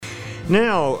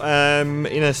Now,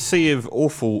 in a sea of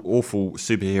awful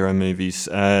superhero movies,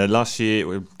 last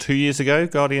year, 2 years ago,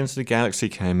 Guardians of the Galaxy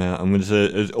came out and was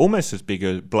almost as big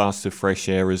a blast of fresh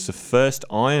air as the first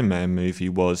Iron Man movie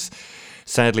was.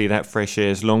 Sadly, that fresh air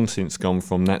has long since gone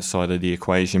from that side of the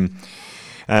equation.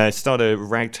 It started a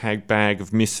ragtag bag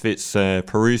of misfits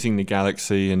perusing the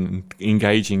galaxy and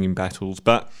engaging in battles,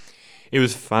 but it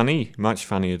was funny, much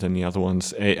funnier than the other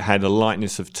ones. It had a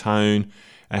lightness of tone.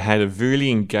 It had a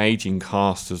really engaging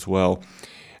cast as well,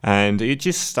 and it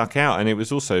just stuck out. And it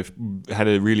was also had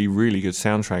a really good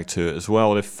soundtrack to it as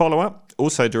well. The follow-up,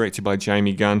 also directed by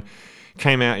Jamie Gunn,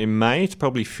 came out in May. It's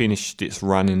probably finished its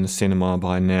run in the cinema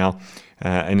by now,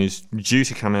 and is due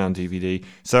to come out on DVD.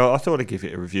 So I thought I'd give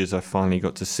it a review as I finally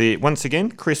got to see it. Once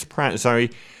again, Chris Pratt,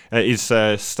 Zoe, is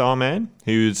Starman,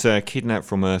 who was kidnapped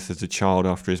from Earth as a child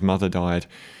after his mother died,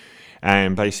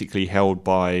 and basically held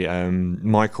by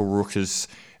Michael Rooker's,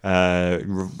 I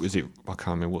can't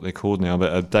remember what they're called now,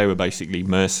 but they were basically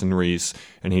mercenaries,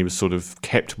 and he was sort of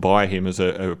kept by him as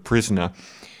a prisoner.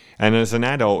 And as an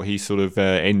adult, he sort of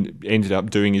ended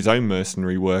up doing his own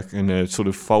mercenary work and sort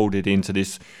of folded into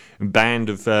this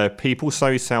band of people.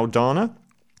 Zoe Saldana,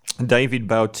 David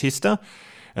Bautista,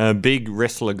 a big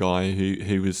wrestler guy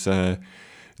who was...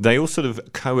 They all sort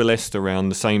of coalesced around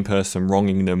the same person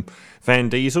wronging them. Van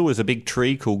Diesel is a big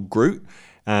tree called Groot.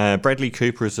 Bradley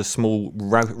Cooper is a small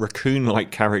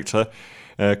raccoon-like character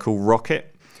called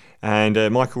Rocket.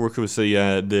 And Michael Rooker was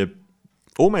the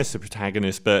almost the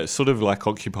protagonist, but sort of like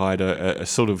occupied a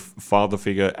sort of father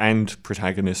figure and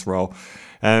protagonist role.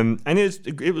 And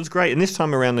it was great. And this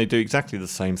time around they do exactly the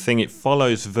same thing. It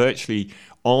follows virtually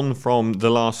on from the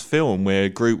last film where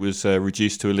Groot was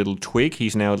reduced to a little twig.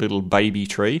 He's now a little baby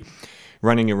tree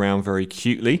running around very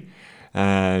cutely,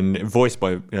 and voiced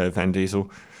by Vin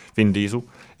Diesel.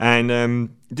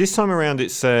 And this time around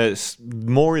it's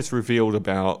more is revealed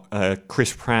about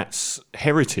Chris Pratt's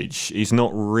heritage. He's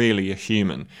not really a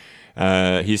human.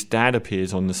 His dad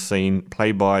appears on the scene,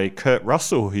 played by Kurt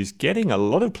Russell, who's getting a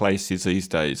lot of places these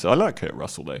days. I like Kurt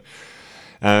Russell though.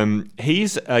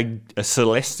 He's a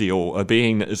celestial, a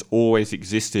being that has always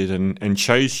existed and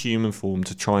chose human form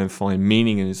to try and find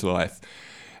meaning in his life.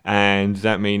 And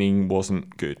that meaning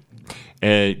wasn't good.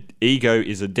 Ego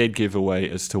is a dead giveaway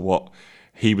as to what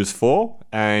he was for.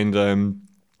 And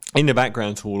in the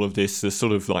background to all of this, the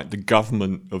sort of like the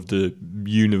government of the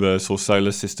universe or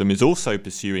solar system is also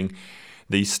pursuing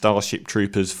these Starship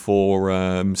Troopers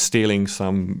for stealing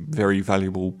some very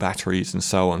valuable batteries and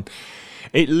so on.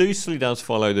 It loosely does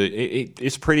follow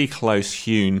it's pretty close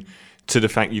hewn to the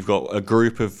fact you've got a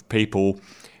group of people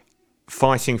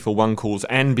fighting for one cause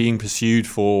and being pursued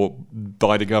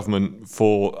by the government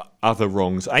for other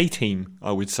wrongs. A-Team,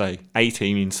 I would say.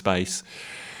 A-Team in space.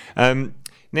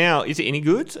 Now, is it any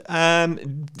good?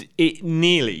 It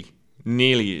nearly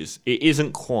is. It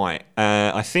isn't quite.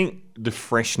 I think the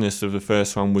freshness of the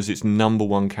first one was its number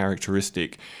one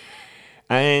characteristic.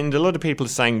 And a lot of people are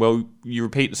saying, well, you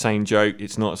repeat the same joke,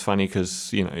 it's not as funny because,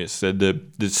 it's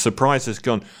the surprise has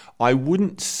gone. I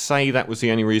wouldn't say that was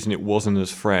the only reason it wasn't as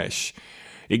fresh.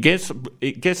 It gets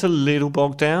a little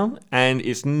bogged down, and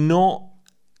it's not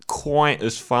quite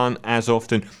as fun as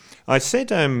often. I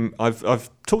said I've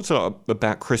talked a lot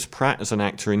about Chris Pratt as an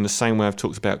actor in the same way I've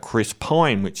talked about Chris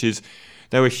Pine, which is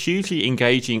they were hugely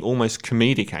engaging, almost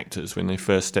comedic actors when they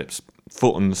first stepped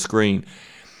foot on the screen.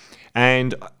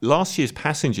 And last year's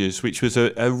Passengers, which was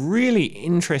a really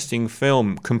interesting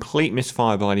film, complete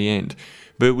misfire by the end,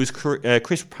 but it was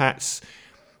Chris Pratt's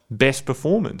best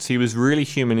performance. He was really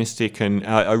humanistic, and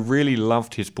I really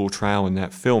loved his portrayal in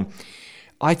that film.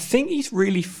 I think he's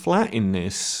really flat in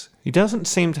this. He doesn't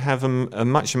seem to have a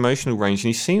much emotional range, and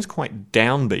he seems quite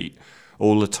downbeat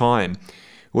all the time,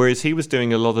 whereas he was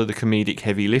doing a lot of the comedic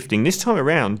heavy lifting. This time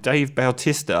around, Dave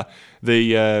Bautista,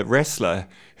 the wrestler,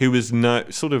 who was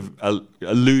sort of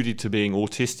alluded to being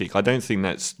autistic. I don't think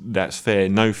that's fair.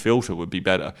 No Filter would be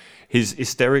better. He's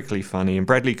hysterically funny, and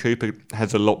Bradley Cooper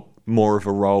has a lot more of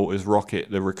a role as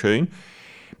Rocket the raccoon.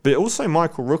 But also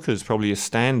Michael Rooker is probably a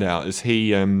standout, as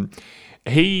he's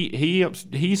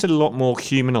a lot more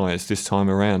humanized this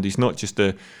time around. He's not just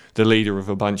the leader of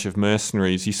a bunch of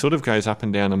mercenaries. He sort of goes up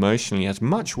and down emotionally. He has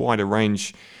much wider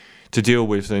range to deal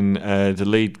with than the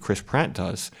lead Chris Pratt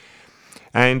does.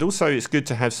 And also it's good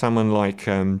to have someone like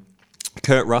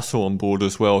Kurt Russell on board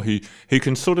as well, who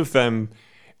can sort of...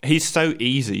 he's so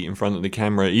easy in front of the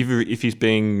camera, either if he's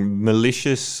being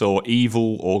malicious or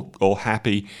evil or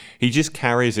happy. He just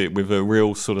carries it with a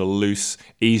real sort of loose,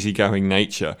 easygoing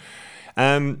nature.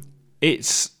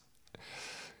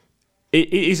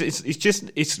 It is.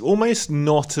 It's almost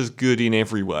not as good in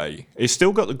every way. It's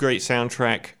still got the great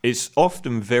soundtrack. It's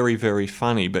often very, very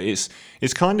funny, but it's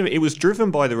kind of, it was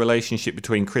driven by the relationship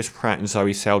between Chris Pratt and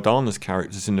Zoe Saldana's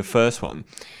characters in the first one,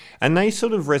 and they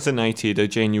sort of resonated a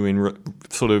genuine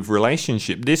sort of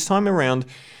relationship. This time around,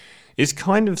 it's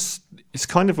kind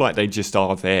of like they just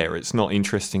are there. It's not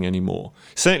interesting anymore.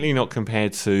 Certainly not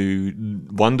compared to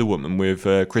Wonder Woman with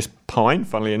Chris Pine,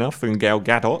 funnily enough, and Gal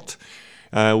Gadot.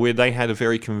 Where they had a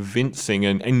very convincing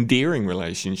and endearing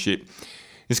relationship.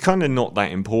 It's kind of not that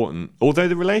important. Although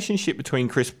the relationship between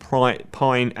Chris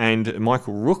Pine and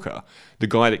Michael Rooker, the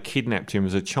guy that kidnapped him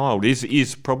as a child,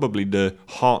 is probably the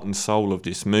heart and soul of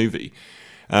this movie.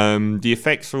 The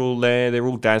effects are all there, they're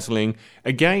all dazzling.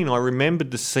 Again, I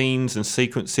remembered the scenes and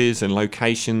sequences and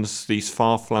locations, these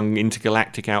far-flung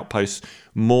intergalactic outposts,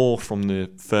 more from the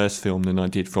first film than I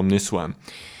did from this one.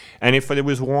 And if there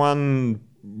was one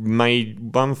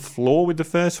flaw with the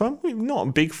first one, not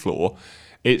a big flaw,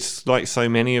 it's like so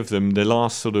many of them, the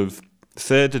last sort of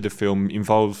third of the film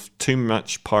involves too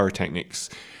much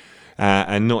pyrotechnics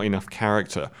and not enough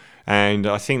character, and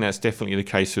I think that's definitely the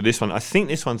case for this one. I think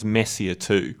this one's messier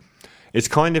too. It's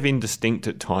kind of indistinct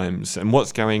at times, and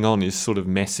what's going on is sort of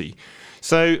messy.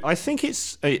 So I think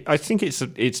it's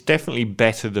definitely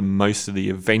better than most of the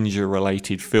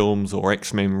Avenger-related films or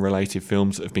X-Men-related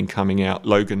films that have been coming out,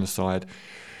 Logan aside.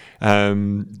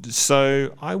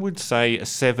 So I would say a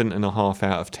 7.5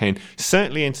 out of 10.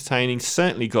 Certainly entertaining,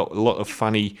 certainly got a lot of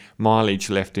funny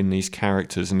mileage left in these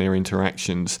characters and their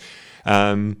interactions,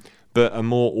 but a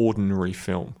more ordinary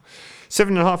film.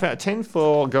 7.5 out of 10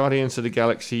 for Guardians of the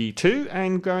Galaxy 2,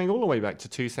 and going all the way back to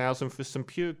 2000 for some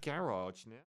pure garage now.